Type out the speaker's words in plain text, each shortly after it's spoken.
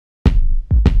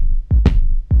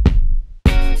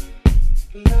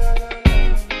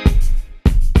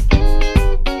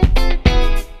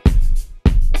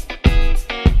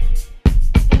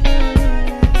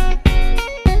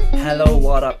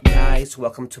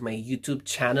welcome to my YouTube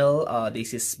channel.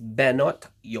 This is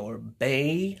Baenot, your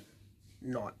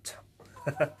Baenot.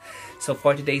 So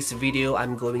for today's video,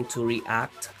 I'm going to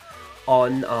react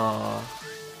on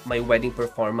my wedding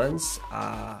performance.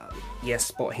 Yes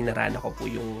po, hinarana ko po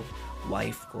yung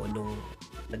wife ko nung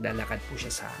naglalakad po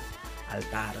siya sa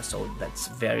altar. So that's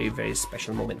very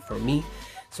special moment for me.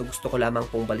 So gusto ko lamang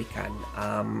pong balikan.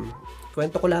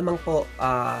 Kwento ko lamang po,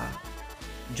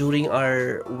 during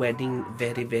our wedding,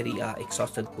 very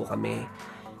exhausted po kami.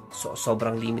 So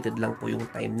sobrang limited lang po yung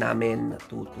time namin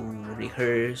to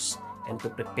rehearse and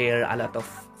to prepare a lot of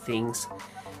things.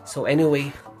 So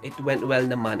anyway, it went well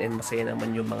naman and masaya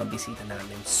naman yung mga bisita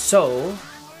namin. So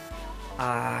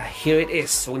here it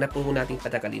is. Huwag na po natin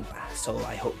patagalin pa. So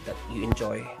I hope that you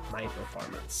enjoy my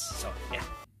performance. So yeah.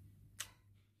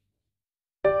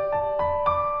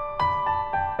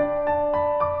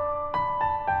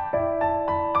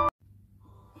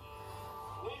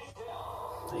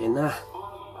 Ayan na.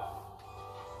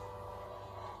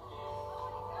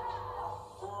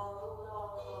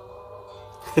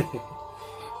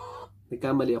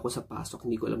 Nagkamali ako sa pasok.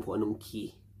 Hindi ko alam kung anong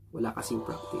key. Wala kasing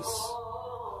practice.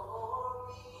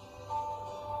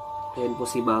 Ayan po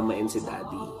si mama and si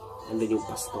daddy. And then yung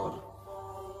pastor.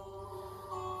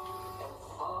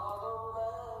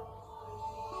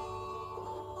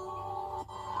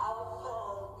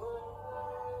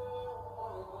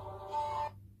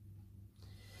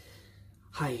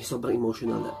 Hi, sobrang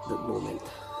emotional at that moment.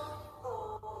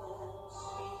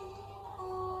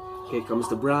 Here comes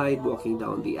the bride walking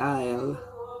down the aisle.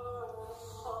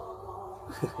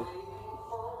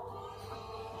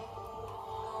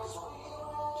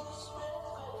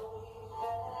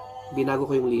 Binago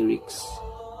ko yung lyrics.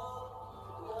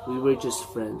 We were just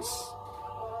friends.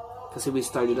 Kasi we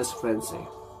started as friends eh.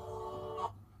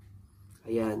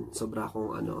 Ayan, sobra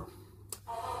akong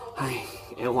ay,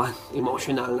 ewan,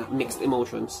 emotional na, mixed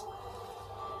emotions.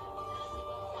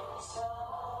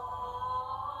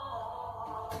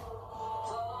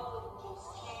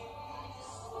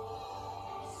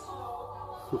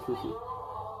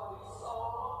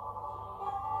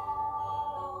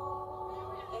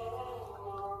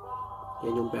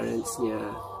 Yan yung parents niya.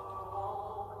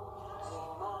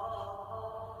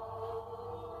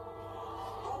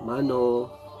 Mano,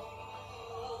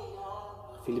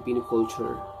 Filipino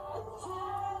culture.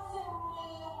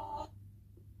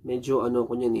 Medyo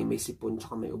ko niyan eh, may sipon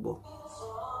tsaka may ubo.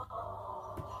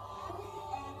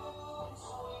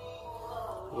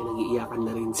 Ayan, nag-iiyakan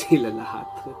na rin sila lahat.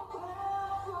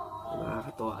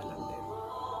 Nakakatawa lang din.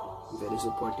 Very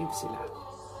supportive sila.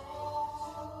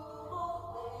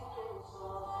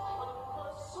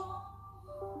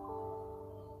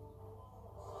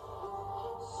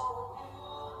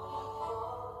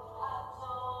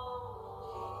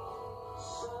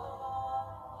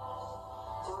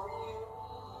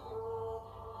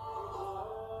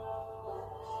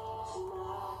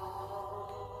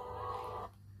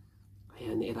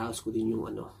 Ayan, nairaos ko din yung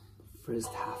first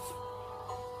half.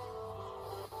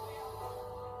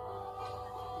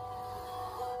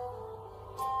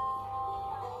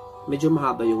 Medyo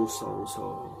mahaba yung song,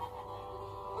 so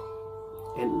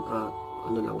and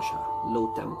lang siya,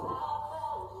 low tempo.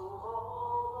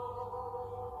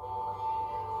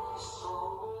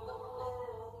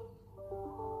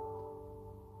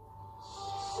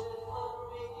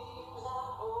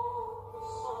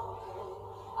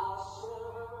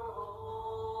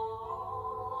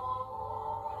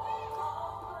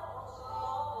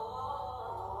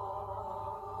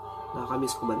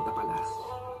 Nakakamiss kumanta pala.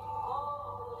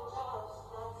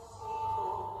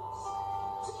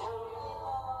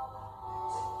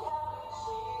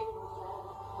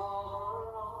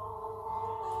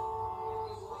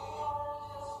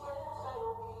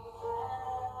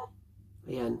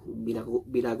 Ayan,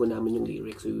 binago namin yung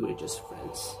lyrics. We were just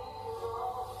friends.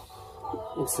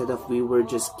 Instead of we were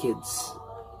just kids.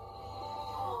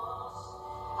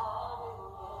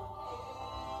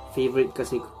 Favorite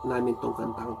kasi namin tong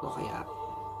kantang to, kaya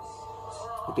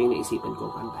ito yung naisipan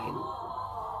kong kantahin.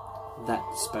 That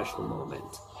special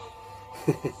moment.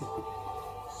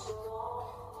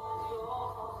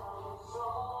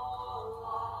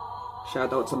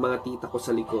 Shoutout sa mga tita ko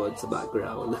sa likod, sa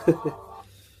background.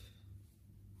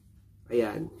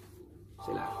 Ayan,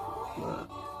 sila.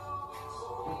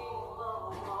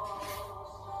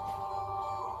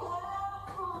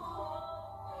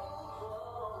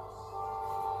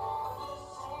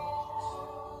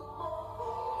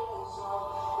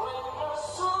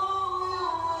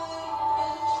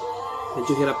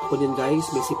 Medyo hirap ako din guys,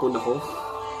 may sipon ako.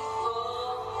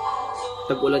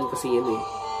 Tag-ulan kasi yan eh.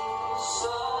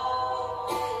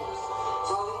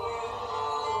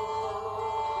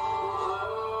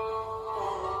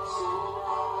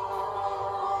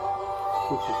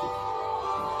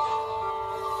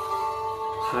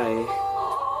 Hi.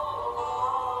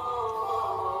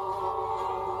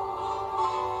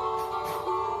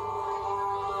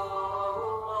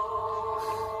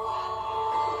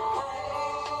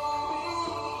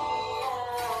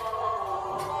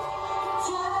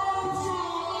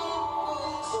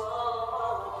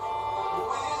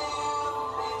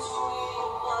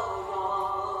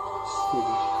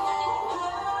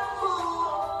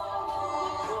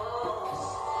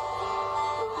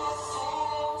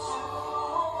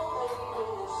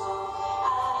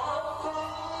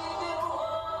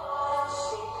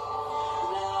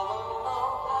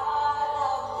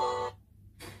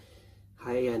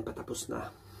 Ayan, patapos na.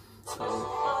 So,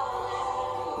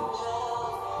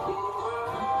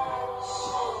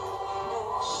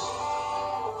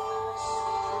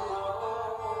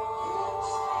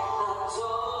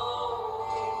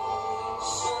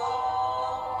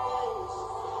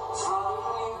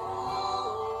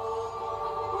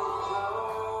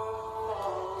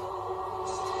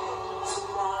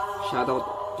 shout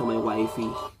out to my wifey.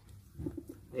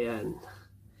 Ayan.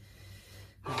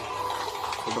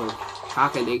 Sobrang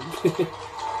kakilig.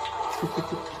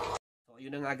 So,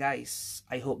 yun na nga guys.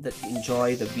 I hope that you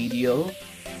enjoy the video.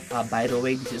 By the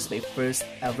way, this is my first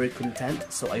ever content.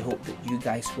 So, I hope that you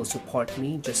guys will support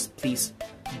me. Just please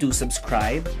do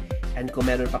subscribe. And kung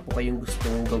meron pa po kayong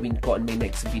gustong gawin ko on my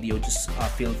next video, just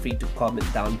feel free to comment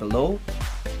down below.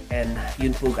 And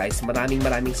yun po guys. Maraming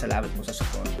salamat po sa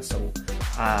support. So,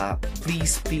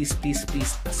 please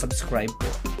subscribe po.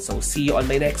 So, see you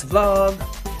on my next vlog.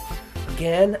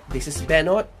 Again, this is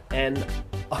Baenot and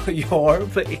you're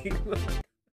playing.